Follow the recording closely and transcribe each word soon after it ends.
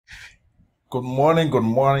Good morning,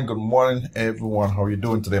 everyone. How are you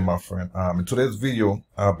doing today, my friend? In today's video,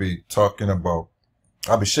 I'll be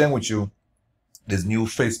sharing with you this new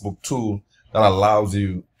Facebook tool that allows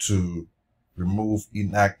you to remove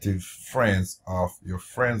inactive friends off your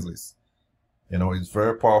friends list. You know, it's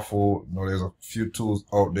very powerful. You know, there's a few tools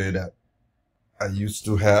out there that I used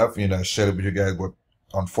to have, I shared it with you guys, but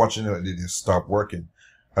unfortunately, they stopped working.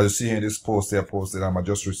 As you see here in this post, I posted, I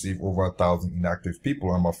just received over 1,000 inactive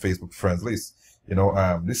people on my Facebook friends list.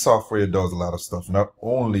 This software does a lot of stuff. Not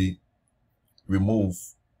only remove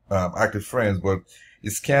active friends, but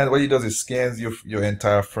what it does is scans your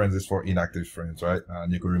entire friends list for inactive friends, right?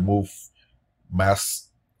 And you can remove mass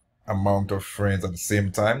amount of friends at the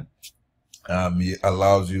same time. Which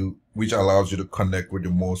allows you to connect with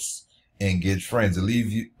the most engaged friends.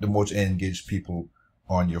 Leave the most engaged people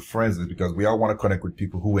on your friends list, because we all want to connect with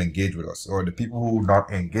people who engage with us, or the people who are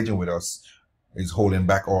not engaging with us is holding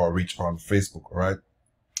back our reach on Facebook. All right.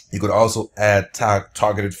 You could also add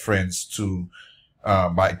targeted friends to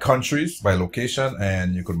by countries, by location,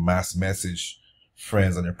 and you could mass message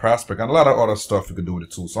friends on your prospect, and a lot of other stuff you could do with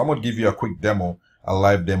the tool. So I'm going to give you a quick demo, a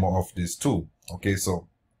live demo of this tool. Okay, so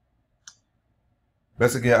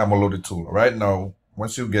basically I'm gonna load the tool right now.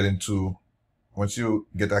 Once you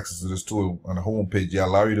get access to this tool on the home page, it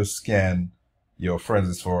allows you to scan your friends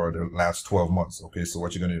list for the last 12 months. Okay, so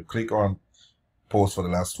what you're going to do, click on post for the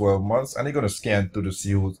last 12 months, and you're going to scan through to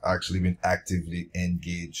see who's actually been actively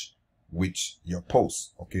engaged with your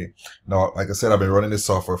posts. Okay, now, like I said, I've been running this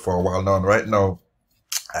software for a while now, and right now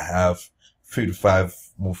I have 55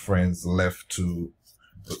 more friends left to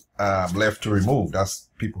remove. That's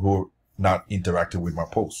people who are not interacting with my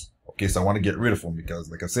posts. Okay, so I want to get rid of them because,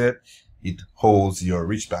 like I said, it holds your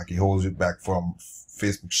reach back. It holds you back from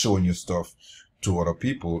Facebook showing you stuff to other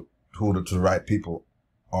people, to the right people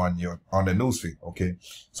on the newsfeed. Okay,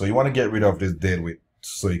 so you want to get rid of this dead weight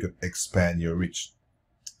so you can expand your reach.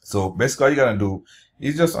 So basically, all you gotta do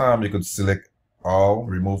is just you could select all,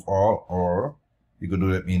 remove all, or you could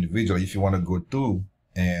do it individually. If you want to go through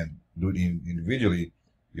and do it individually,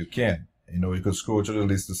 you can. You could scroll through the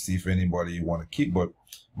list to see if anybody you want to keep, but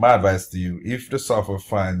my advice to you, if the software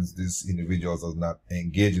finds these individuals as not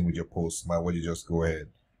engaging with your posts, why would you just go ahead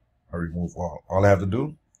and remove all? All I have to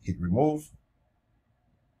do, hit remove.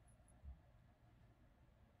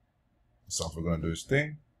 The software going to do its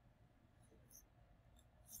thing.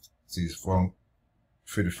 See, it's from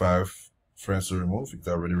 55 friends to remove. It's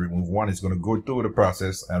already removed one. It's going to go through the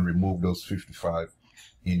process and remove those 55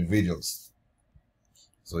 individuals.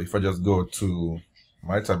 So if I just go to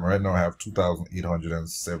my time right now, I have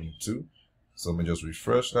 2,872. So let me just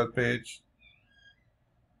refresh that page.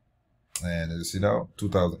 And as you see now,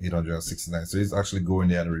 2,869. So it's actually going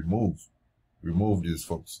there and remove these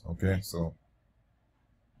folks. Okay, so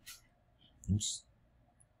oops.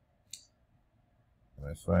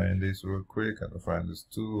 Let me find this real quick. I have to find this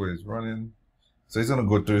tool where it's running. So it's gonna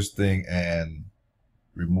go through this thing and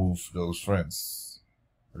remove those friends.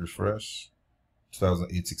 Refresh.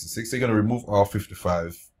 2,866. So you're going to remove all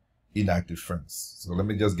 55 inactive friends. So let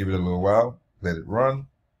me just give it a little while, let it run.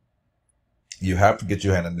 You have to get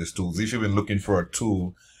your hand on these tools. If you've been looking for a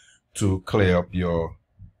tool to clear up your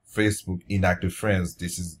Facebook inactive friends,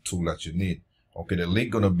 this is the tool that you need. Okay, the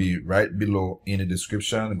link going to be right below in the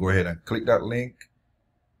description. Go ahead and click that link,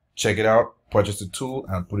 check it out, purchase the tool,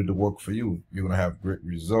 and put it to work for you. You're going to have great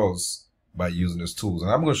results by using these tools.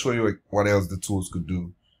 And I'm going to show you what else the tools could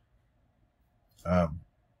do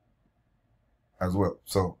as well.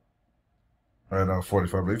 So right now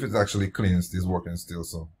 45, but if it's actually clean, it's still working still.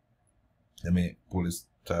 So let me pull this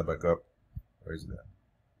tab back up. Where is that?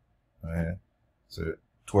 Right here. So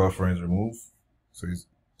 12 friends removed. So it's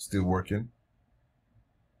still working.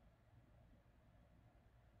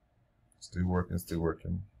 Still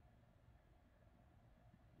working.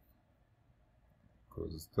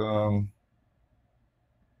 Close this down.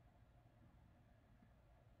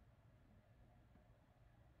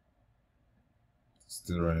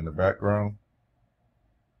 Still running in the background.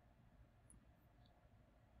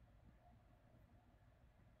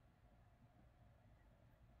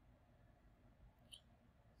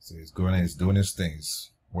 So it's going in, it's doing its thing, it's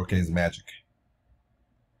working its magic.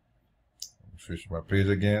 Refresh my page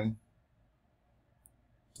again.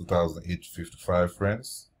 2,855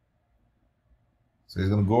 friends. So it's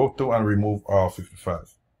going to go through and remove all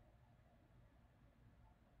 55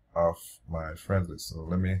 of my friends list. So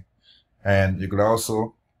and you could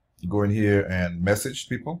also go in here and message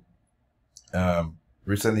people.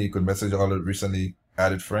 Recently, you could message all the recently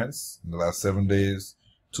added friends in the last 7 days,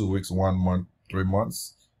 2 weeks, 1 month, 3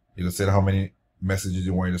 months. You can set how many messages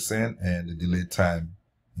you want to send and the delay time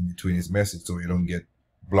in between his message so you don't get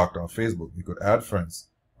blocked on Facebook. You could add friends,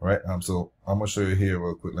 right? So I'm gonna show you here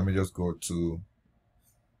real quick. Let me just go to,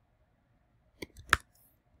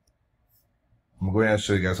 I'm going to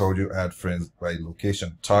show you guys how you add friends by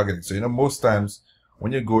location targeting. So, you know, most times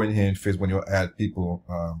when you go in here in Facebook, when you add people,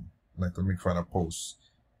 like let me find a post,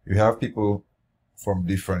 you have people from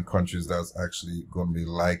different countries that's actually going to be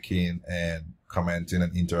liking and commenting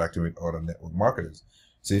and interacting with other network marketers.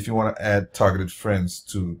 So if you want to add targeted friends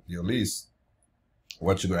to your list,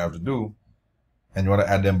 what you're going to have to do, and you want to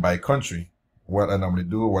add them by country, what I normally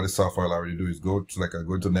do, what the software allows you to do is go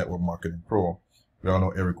to Network Marketing Pro. We all know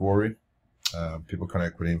Eric Worre. People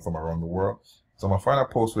connect with him from around the world. So I'm gonna find a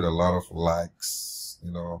post with a lot of likes,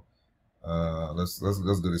 you know. Let's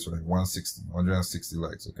do this for like 160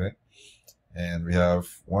 likes, okay? And we have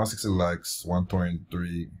 160 likes,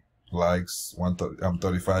 123 likes,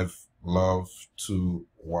 35 love, 2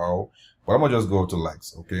 wow. But I'm gonna just go to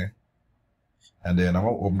likes, okay? And then I'm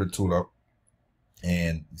gonna open the tool up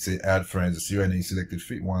and say add friends. You see right now you selected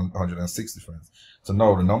 160 friends. So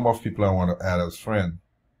now the number of people I want to add as friend,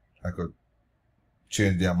 I could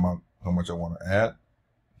change the amount, how much I want to add.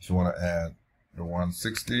 If you want to add the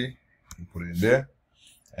 160, you put it in there.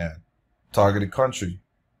 And targeted country.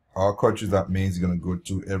 All countries, that means you're going to go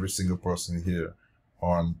to every single person here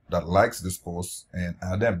on that likes this post and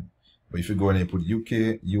add them. But if you go in and put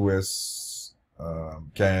UK, US,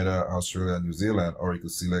 Canada, Australia, New Zealand, or you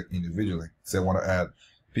could select individual. Like say I want to add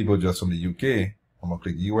people just from the UK, I'm going to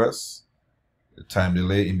click US. The time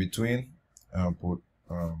delay in between, I'll put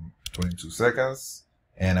 22 seconds.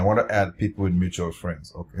 And I want to add people with mutual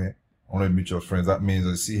friends, okay? Only mutual friends. That means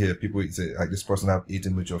I see here people say like this person have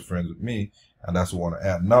 18 mutual friends with me, and that's what I want to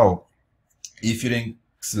add. Now, if you didn't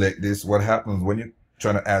select this, what happens when you're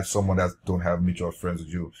trying to add someone that don't have mutual friends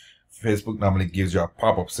with you? Facebook normally gives you a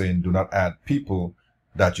pop-up saying do not add people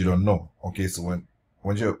that you don't know. Okay, so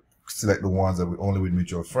when you select the ones that we only with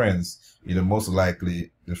mutual friends, you know, most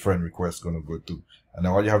likely the friend request is going to go through. And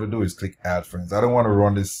now all you have to do is click add friends. I don't want to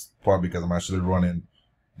run this part because I'm actually running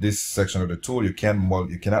this section of the tool. You cannot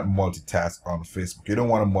multitask on Facebook. You don't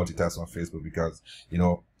want to multitask on Facebook because, you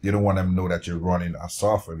know, you don't want them to know that you're running a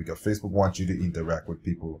software, because Facebook wants you to interact with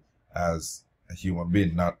people as a human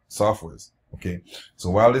being, not softwares. Okay. So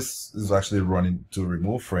while this is actually running to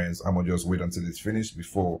remove friends, I'm going to just wait until it's finished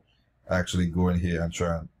before I actually go in here and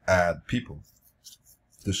try and add people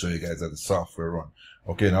to show you guys that the software run.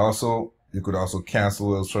 Okay. And also, you could also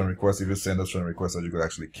cancel those friend requests. If you send those friend requests, you could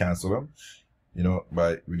actually cancel them, you know,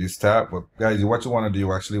 with this tab. But guys, what you want to do,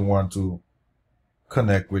 you actually want to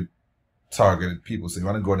connect with targeted people. So you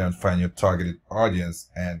want to go down and find your targeted audience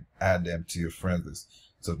and add them to your friends list.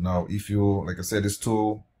 So now if you, like I said, this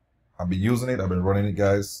tool, I've been using it, I've been running it,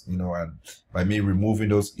 guys, you know, and by me removing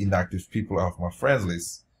those inactive people off my friends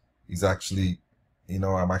list is actually, you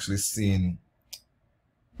know, I'm actually seeing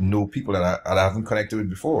new people that I haven't connected with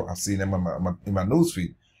before. I've seen them in my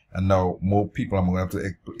newsfeed, and now more people I'm going to have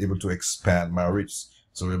to able to expand my reach.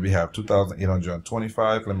 So we have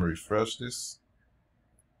 2,825. Let me refresh this.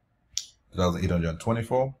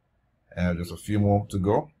 2,824, and just a few more to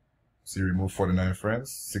go. See, remove 49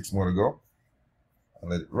 friends, 6 more to go. And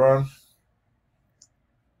let it run.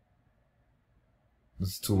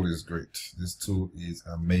 This tool is great. This tool is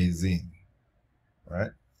amazing. Right?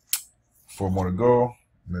 4 more to go.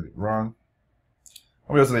 Let it run.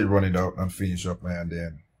 I'm just let it run it out and finish up, man.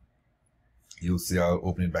 Then you'll see I'll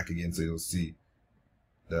open it back again, so you'll see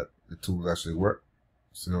that the tools actually work.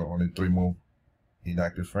 So only 3 more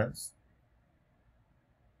inactive friends.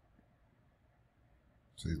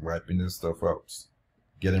 So he's wiping this stuff out,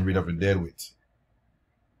 getting rid of the dead weight.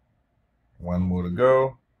 1 more to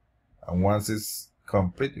go, and once it's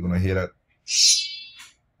complete, you're gonna hear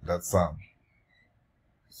that sound.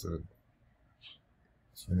 So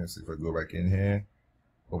let's see if I go back in here,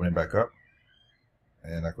 open it back up,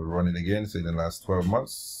 and I could run it again. So in the last 12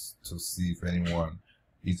 months to see if anyone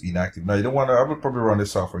is inactive. Now you don't want to. I would probably run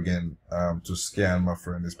this off again to scan my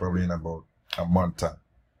friend. It's probably in about a month time,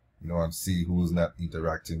 you know, and see who's not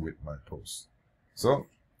interacting with my posts. So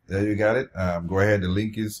there you got it. Go ahead. The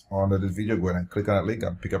link is under this video. Go ahead and click on that link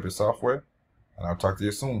and pick up your software. And I'll talk to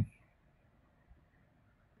you soon.